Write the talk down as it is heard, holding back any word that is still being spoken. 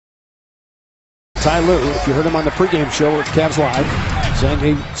Ty Lue, if you heard him on the pregame show with Cavs Live, saying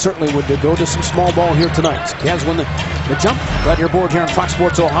he certainly would go to some small ball here tonight. Cavs win the jump right here board here on Fox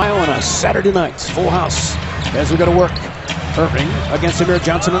Sports Ohio on a Saturday night. Full house as we go to work. Irving against Amir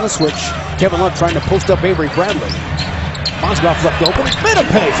Johnson on the switch. Kevin Love trying to post up Avery Bradley. Mozgov left open. Made a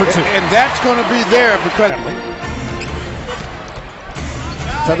pay for two. And that's going to be there because...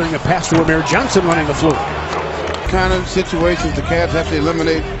 Feathering a pass to Amir Johnson running the floor. Kind of situations the Cavs have to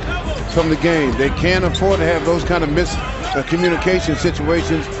eliminate from the game. They can't afford to have those kind of miscommunication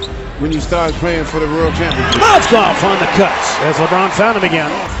situations when you start playing for the World Championship. Mozgov on the cuts as LeBron found him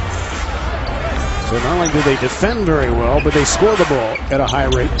again. So not only do they defend very well, but they score the ball at a high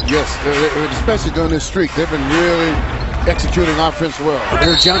rate. Yes, especially during this streak. They've been really executing offense well.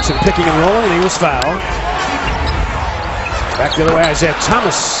 Amir Johnson picking and rolling, and he was fouled. Back the other way, Isaiah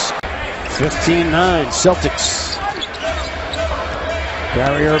Thomas. 15-9, Celtics.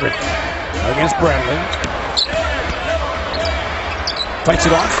 Kyrie Irving against Bradley. Fights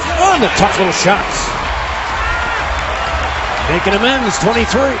it off. On the tough little shots. Making amends,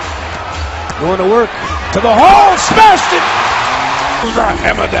 23. Going to work to the hole, smashed it! The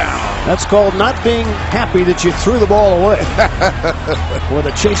hammer down. That's called not being happy that you threw the ball away. With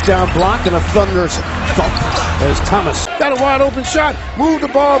a chase down block and a thunderous thump as Thomas. Got a wide open shot. Move the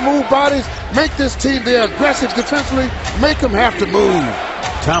ball, move bodies. Make this team, they're aggressive defensively. Make them have to move.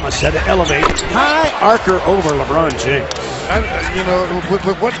 Thomas had to elevate. High archer over LeBron James.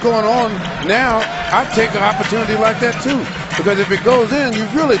 With what's going on now, I'd take an opportunity like that too. Because if it goes in, you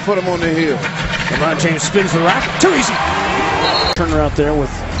really put them on the heel. LeBron James spins the rack. Too easy. Turner out there with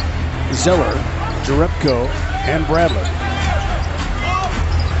Zeller, Jerebko, and Bradley.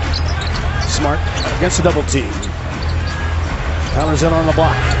 Smart against the double team. Tyler Zeller on the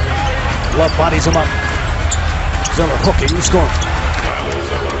block. Love bodies him up. Zeller hooking, scoring.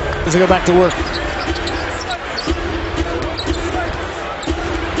 As they go back to work.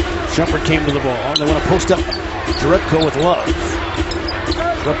 Shumpert came to the ball. They want to post up Jerebko with Love.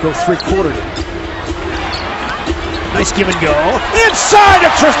 Jerebko three-quartered it. Nice give and go. Inside to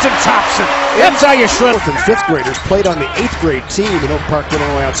Tristan Thompson. That's how you shred. Fourth and fifth graders played on the 8th grade team in Oak Park,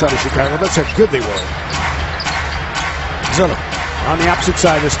 Illinois, outside of Chicago. That's how good they were. Zeller on the opposite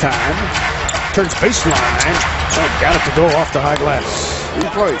side this time. Turns baseline. Oh, got it to go off the high glass. He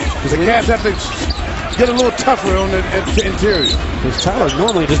plays. The Cavs have to get a little tougher on the interior. Because Tyler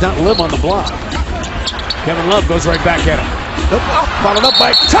normally does not live on the block. Kevin Love goes right back at him. Followed up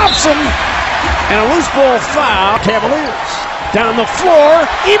by Thompson. And a loose ball foul. Cavaliers. Down the floor.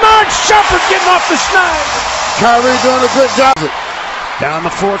 Iman Shumpert getting off the schneid. Kyrie doing a good job. Down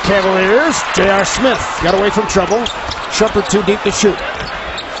the floor, Cavaliers. J.R. Smith got away from trouble. Shumpert too deep to shoot.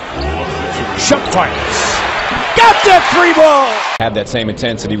 Shump fires. Got that free ball. Have that same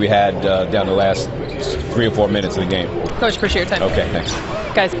intensity we had down the last 3 or 4 minutes of the game. Coach, appreciate your time. Okay, thanks.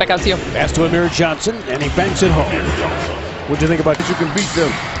 Guys, back out to you. Pass to Amir Johnson, and he banks it home. What do you think about that? You can beat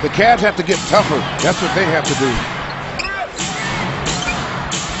them. The Cavs have to get tougher. That's what they have to do.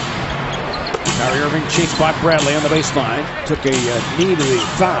 Kyrie Irving chased by Bradley on the baseline. Took a knee to the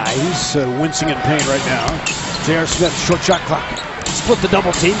thighs, wincing in pain right now. J.R. Smith, short shot clock. Split the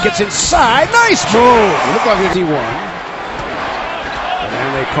double team, gets inside. Nice move! Look like he's 1.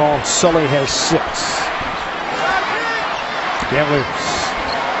 And they call Sully has 6. Cavaliers.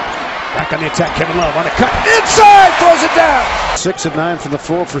 Back on the attack, Kevin Love on a cut. Inside, throws it down. 6 of 9 from the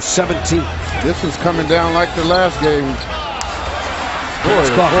floor for 17. This is coming down like the last game.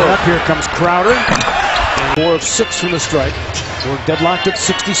 Up here comes Crowder. 4 of 6 from the strike. We're deadlocked at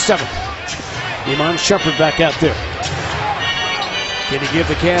 67. Iman Shumpert back out there. Can he give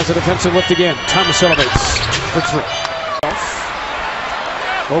the Cavs a defensive lift again? Thomas elevates for 3.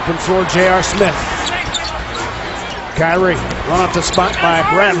 Open floor, J.R. Smith. Kyrie, run off the spot by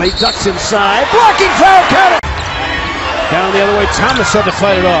Bradley. Ducks inside. Blocking foul, count it! Down the other way, Thomas had to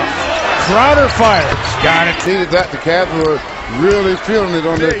fight it off. Crowder fires. Got it. Needed that. The Cavs were really feeling it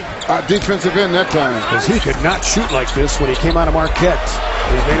on the defensive end that time. Because he could not shoot like this when he came out of Marquette.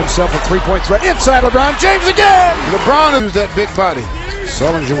 He made himself a 3-point threat. Inside LeBron James again! LeBron used that big body.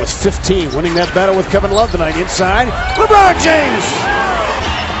 Sullinger with 15, winning that battle with Kevin Love tonight. Inside, LeBron James!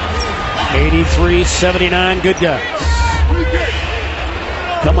 83-79, good guys.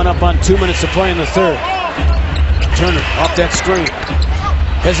 Coming up on 2 minutes to play in the third. Turner off that screen.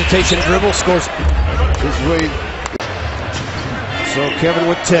 Hesitation dribble, scores. This way. So Kevin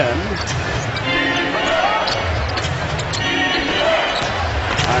with 10.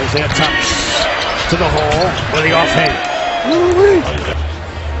 Isaiah Thomas to the hole with the offhand.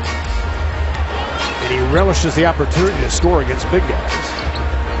 And he relishes the opportunity to score against big guys.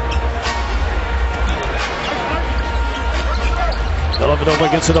 Dellavedova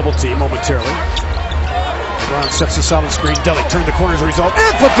against a double team momentarily. LeBron sets the solid screen. Delic turned the corner as a result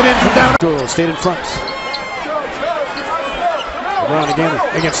and flipped it in from down. Goal stayed in front. LeBron again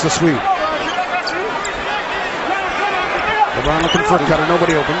against the Swede. LeBron looking for a cutter.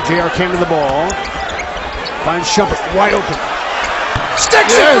 Nobody open. JR came to the ball. Finds Shumpert wide open.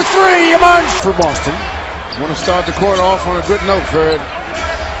 Sticks it for three. Iman for Boston. Want to start the quarter off on a good note, Fred.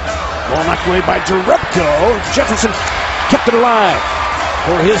 Ball knocked away by Jerebko. Jefferson kept it alive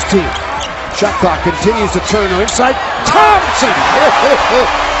for his team. Shot clock continues to turn inside. Thompson!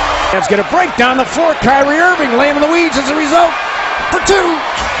 Cavs get a break down the floor. Kyrie Irving laying in the weeds as a result for two.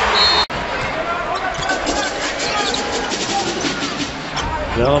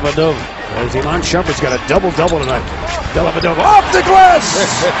 Dellavedova. As Iman Shumpert's got a double-double tonight. Dellavedova off the glass!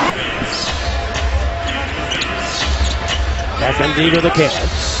 Back on D to the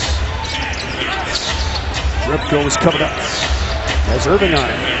Cavs. Jerebko is covered up. Has Irving on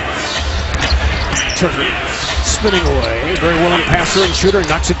it. Turner spinning away. Very willing passer and shooter.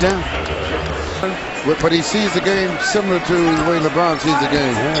 Knocks it down. But he sees the game similar to the way LeBron sees the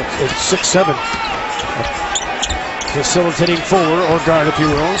game. Yeah, it's 6-7. Facilitating forward, or guard if you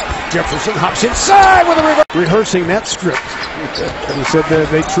will. Jefferson hops inside with a reverse. Rehearsing that script. And he said that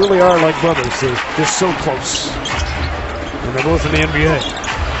they truly are like brothers. They're just so close. And they're both in the NBA.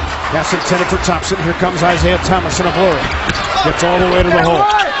 Pass intended for Thompson. Here comes Isaiah Thomas in a blurry. Gets all the way to the hole.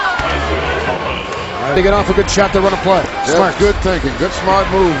 They get off a good shot, they run a play. Smart. Good thinking. Good smart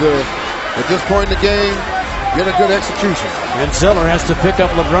move there. At this point in the game, get a good execution. And Zeller has to pick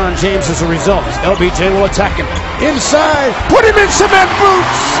up LeBron James as a result. LBJ will attack him. Inside. Put him in cement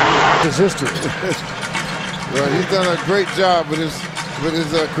boots. His history. Well, he's done a great job with his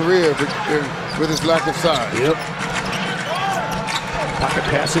career, with his lack of size. Yep. Pocket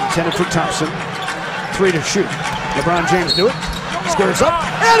pass intended for Thompson. 3 to shoot. LeBron James do it. Squares up.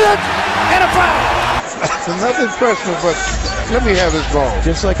 And a foul. Nothing personal, but let me have this ball.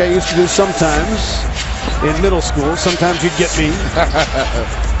 Just like I used to do sometimes in middle school. Sometimes you'd get me.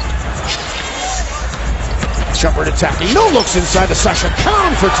 Shumpert attacking. No looks inside the Sasha.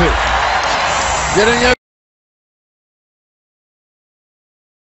 Count for two. Getting it.